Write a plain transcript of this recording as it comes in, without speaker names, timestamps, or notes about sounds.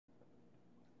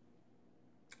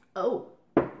Oh,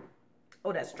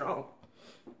 oh, that's strong.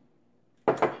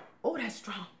 Oh, that's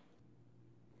strong.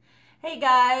 Hey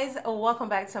guys, welcome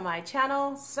back to my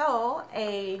channel. So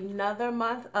another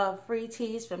month of free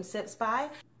teas from SipsBy.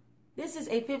 This is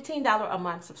a $15 a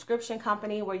month subscription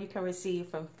company where you can receive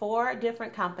from 4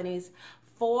 different companies,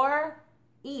 4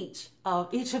 each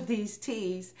of these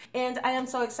teas. And I am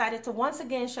so excited to once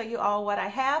again show you all what I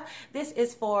have. This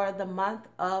is for the month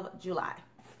of July.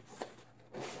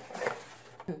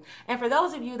 And for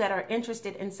those of you that are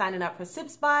interested in signing up for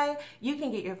SipsBy, you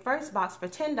can get your first box for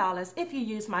 $10 if you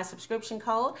use my subscription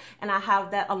code. And I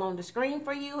have that along the screen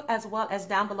for you, as well as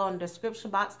down below in the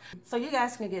description box. So you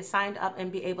guys can get signed up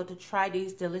and be able to try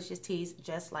these delicious teas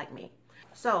just like me.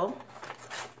 So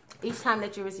each time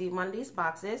that you receive one of these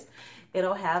boxes,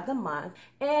 it'll have the month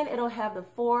and it'll have the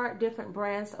 4 different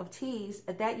brands of teas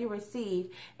that you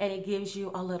receive. And it gives you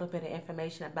a little bit of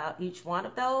information about each one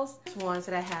of those. The ones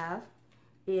that I have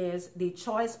is the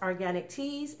Choice Organic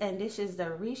Teas, and this is the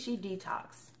Reishi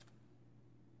Detox.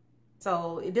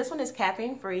 So this one is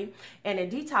caffeine free and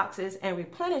it detoxes and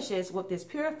replenishes with this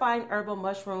purifying herbal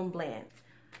mushroom blend.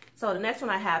 So the next one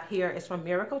I have here is from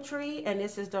Miracle Tree, and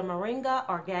this is the Moringa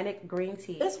Organic Green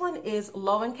Tea. This one is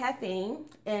low in caffeine,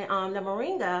 and the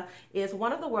Moringa is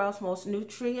one of the world's most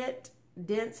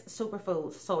nutrient-dense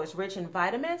superfoods. So it's rich in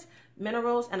vitamins,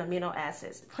 minerals, and amino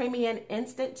acids. Premium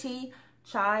instant tea,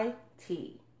 chai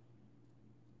tea.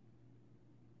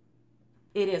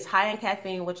 It is high in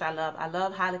caffeine, which I love. I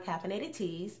love highly caffeinated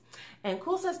teas. And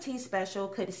Kusa's Tea Special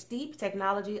Could Steep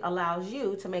technology allows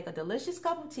you to make a delicious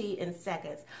cup of tea in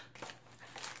seconds.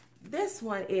 This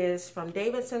one is from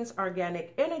Davidson's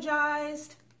Organic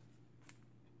Energized.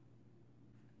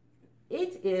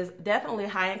 It is definitely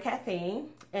high in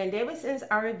caffeine, and Davidson's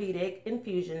Ayurvedic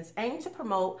infusions aim to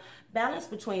promote balance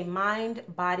between mind,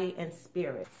 body, and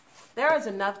spirit. There is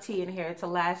enough tea in here to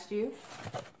last you.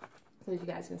 So as you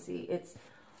guys can see, it's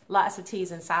lots of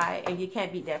teas inside, and you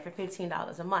can't beat that for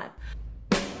 $15 a month.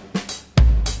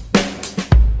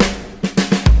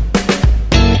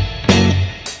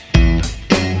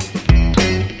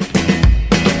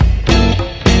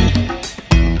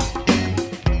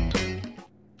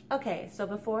 Okay, so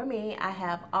before me, I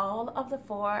have all of the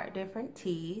 4 different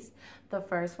teas. The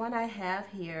first one I have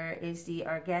here is the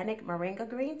Organic Moringa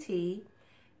Green Tea.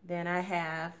 Then I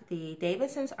have the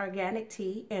Davidson's Organic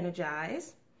Tea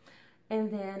Energized.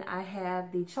 And then I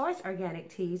have the Choice Organic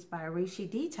Teas by Reishi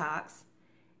Detox.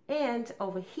 And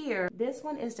over here, this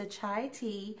one is the Chai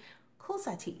Tea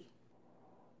Kusa Tea.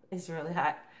 It's really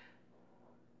hot.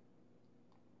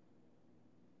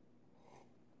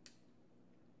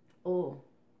 Oh.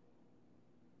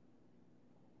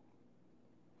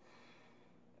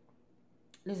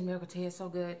 This Miracle Tea is so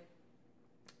good.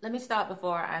 Let me stop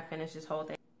before I finish this whole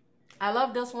thing. I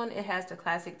love this one. It has the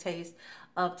classic taste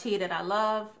of tea that I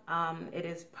love. It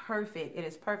is perfect. It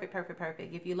is perfect, perfect,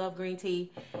 perfect. If you love green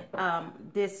tea,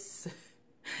 this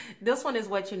one is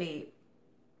what you need.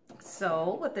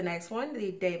 So with the next one,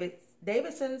 the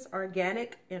Davidson's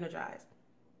Organic Energized.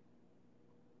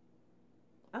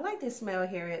 I like this smell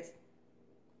here. It's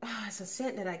a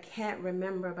scent that I can't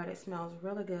remember, but it smells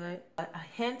really good. A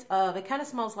hint of, it kind of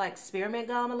smells like spearmint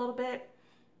gum a little bit.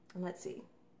 And let's see.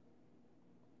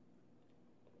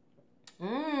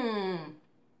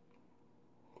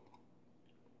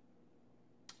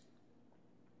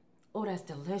 Oh, that's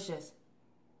delicious.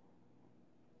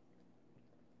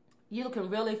 You can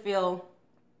really feel,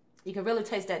 you can really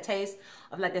taste that taste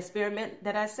of like the spearmint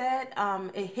that I said.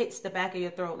 It hits the back of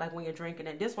your throat like when you're drinking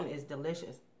it. This one is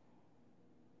delicious.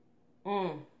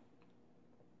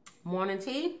 Morning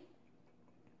tea.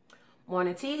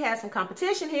 Morning tea has some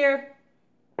competition here.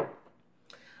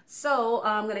 So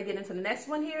I'm going to get into the next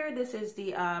one here. This is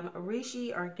the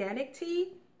Reishi Organic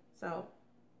Tea. So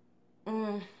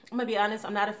I'm going to be honest,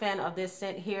 I'm not a fan of this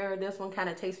scent here. This one kind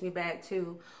of takes me back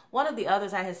to one of the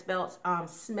others I had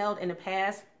smelled in the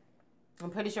past. I'm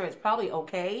pretty sure it's probably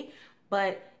okay,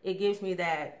 but it gives me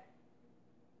that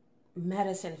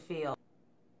medicine feel.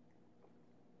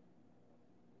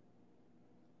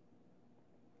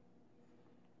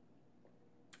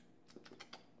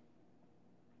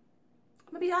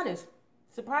 I'm gonna be honest,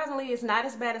 surprisingly, it's not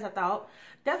as bad as I thought.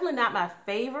 Definitely not my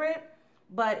favorite,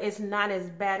 but it's not as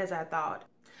bad as I thought.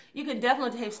 You can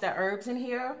definitely taste the herbs in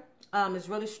here. It's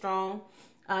really strong,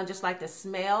 just like the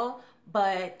smell,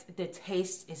 but the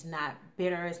taste is not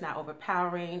bitter, it's not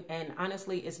overpowering, and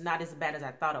honestly, it's not as bad as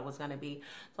I thought it was gonna be.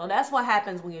 So that's what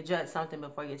happens when you judge something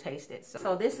before you taste it.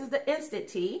 So this is the instant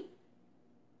tea.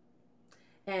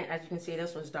 And as you can see,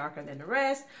 this one's darker than the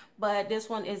rest, but this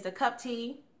one is the cup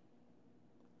tea.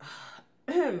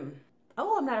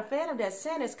 Oh, I'm not a fan of that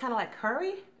scent. It's kind of like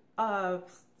curry.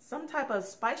 Some type of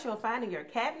spice you'll find in your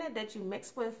cabinet that you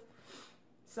mix with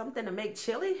something to make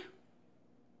chili.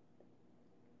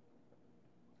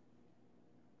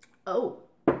 Oh,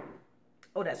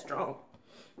 oh, that's strong.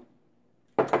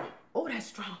 Oh, that's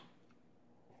strong.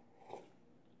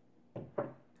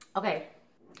 Okay,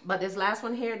 but this last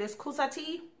one here, this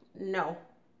kusati, no,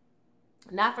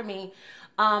 not for me.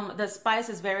 The spice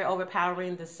is very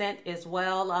overpowering. The scent as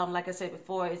well. Like I said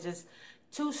before, it's just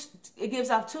it gives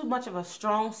off too much of a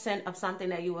strong scent of something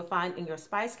that you would find in your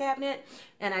spice cabinet.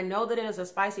 And I know that it is a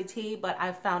spicy tea, but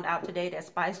I found out today that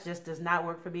spice just does not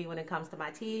work for me when it comes to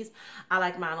my teas. I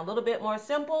like mine a little bit more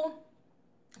simple.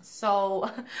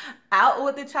 So out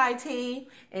with the chai tea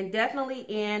and definitely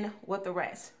in with the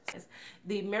rest.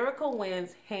 The Miracle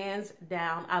wins hands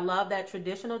down. I love that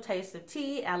traditional taste of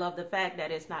tea. I love the fact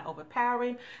that it's not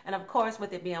overpowering. And of course,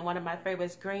 with it being one of my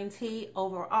favorites, green tea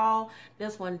overall,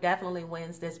 this one definitely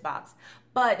wins this box.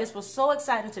 But this was so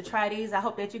exciting to try these. I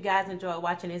hope that you guys enjoyed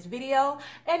watching this video.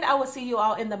 And I will see you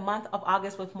all in the month of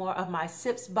August with more of my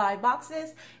SipsBy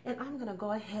boxes. And I'm going to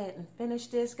go ahead and finish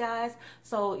this, guys.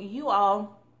 So you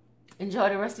all enjoy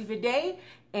the rest of your day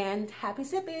and happy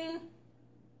sipping.